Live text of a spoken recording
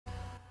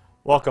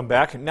Welcome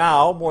back.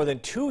 Now, more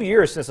than 2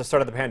 years since the start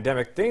of the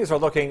pandemic, things are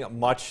looking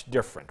much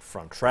different,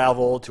 from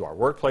travel to our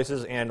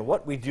workplaces and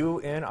what we do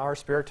in our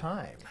spare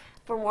time.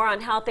 For more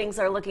on how things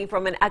are looking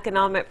from an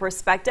economic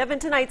perspective, in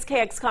tonight's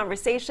KX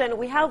Conversation,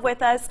 we have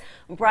with us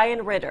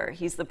Brian Ritter.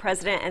 He's the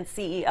president and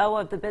CEO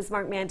of the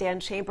Bismarck-Mandan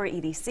Chamber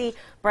EDC.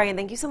 Brian,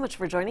 thank you so much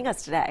for joining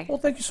us today. Well,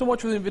 thank you so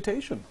much for the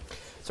invitation.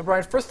 So,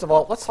 Brian, first of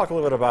all, let's talk a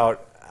little bit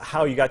about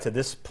how you got to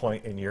this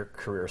point in your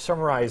career.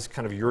 Summarize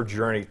kind of your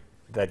journey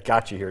that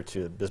got you here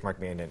to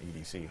Bismarck-Mandan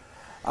EDC.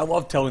 I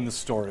love telling this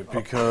story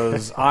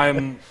because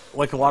I'm,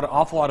 like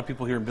awful lot of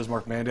people here in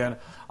Bismarck-Mandan,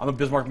 I'm a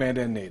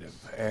Bismarck-Mandan native.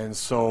 And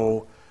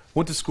so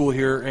went to school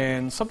here,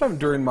 and sometime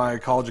during my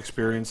college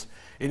experience,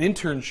 an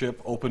internship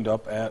opened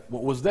up at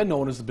what was then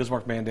known as the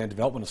Bismarck-Mandan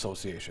Development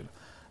Association.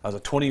 I was a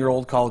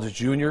 20-year-old college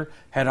junior,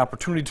 had an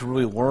opportunity to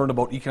really learn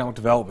about economic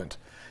development.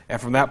 And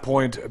from that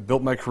point,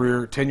 built my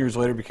career. 10 years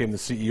later, became the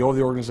CEO of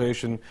the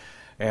organization.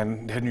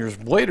 And 10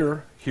 years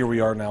later, here we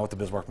are now at the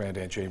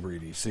Bismarck-Mandan Chamber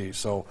EDC.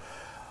 So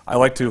I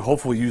like to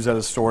hopefully use that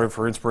as a story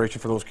for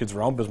inspiration for those kids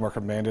around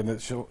Bismarck-Mandan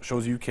that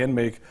shows you can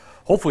make,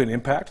 hopefully, an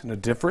impact and a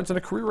difference and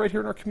a career right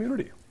here in our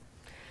community.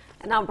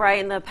 And now,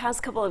 Brian, the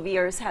past couple of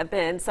years have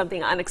been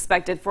something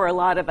unexpected for a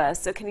lot of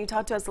us. So can you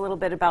talk to us a little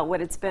bit about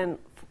what it's been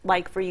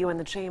like for you in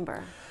the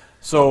Chamber?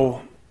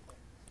 So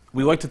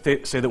we like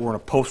to say that we're in a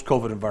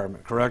post-COVID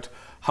environment, correct?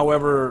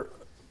 However,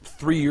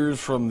 3 years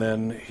from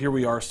then, here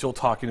we are still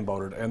talking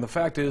about it. And the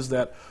fact is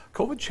that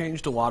COVID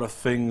changed a lot of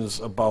things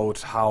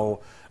about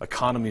how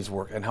economies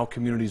work and how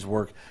communities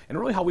work, and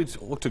really how we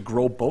look to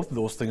grow both of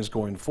those things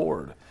going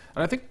forward.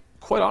 And I think,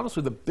 quite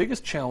honestly, the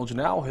biggest challenge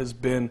now has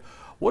been,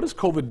 what has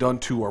COVID done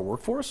to our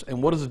workforce,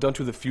 and what has it done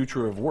to the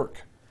future of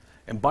work?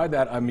 And by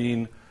that, I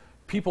mean,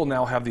 people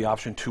now have the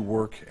option to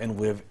work and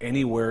live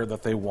anywhere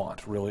that they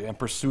want, really, and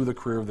pursue the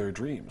career of their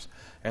dreams.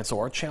 And so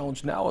our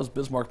challenge now as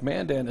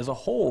Bismarck-Mandan as a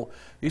whole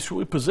is to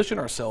really position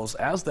ourselves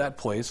as that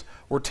place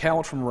where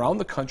talent from around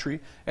the country,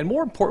 and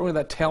more importantly,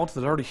 that talent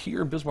that's already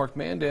here in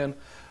Bismarck-Mandan,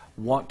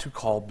 want to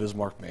call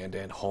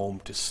Bismarck-Mandan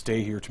home, to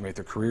stay here, to make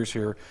their careers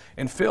here,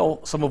 and fill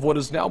some of what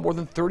is now more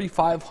than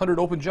 3,500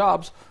 open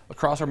jobs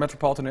across our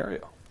metropolitan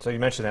area. So you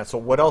mentioned that. So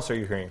what else are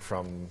you hearing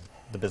from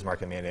the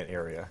Bismarck-Mandan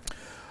area?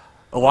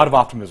 A lot of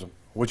optimism,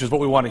 which is what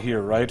we want to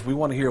hear, right? We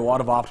want to hear a lot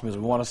of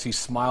optimism. We want to see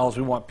smiles.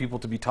 We want people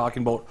to be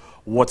talking about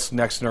what's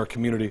next in our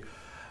community.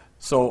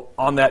 So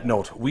on that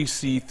note, we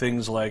see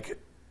things like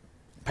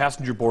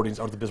passenger boardings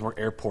out of the Bismarck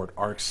Airport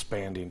are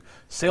expanding.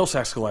 Sales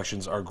tax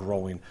collections are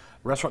growing.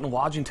 Restaurant and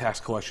lodging tax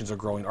collections are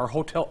growing. Our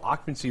hotel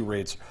occupancy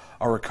rates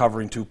are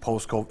recovering to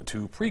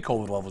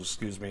pre-COVID levels,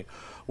 excuse me.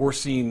 We're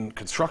seeing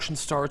construction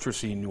starts. We're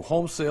seeing new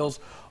home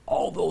sales.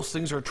 All those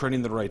things are trending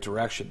in the right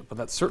direction, but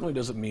that certainly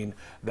doesn't mean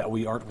that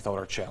we aren't without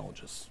our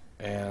challenges.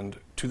 And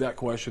to that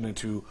question, and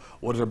to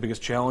what is our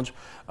biggest challenge,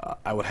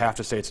 I would have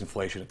to say it's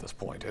inflation at this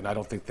point. And I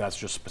don't think that's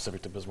just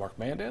specific to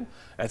Bismarck-Mandan.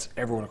 That's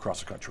everyone across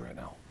the country right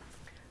now.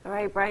 All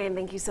right, Brian,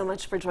 thank you so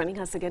much for joining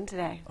us again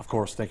today. Of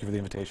course. Thank you for the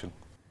invitation.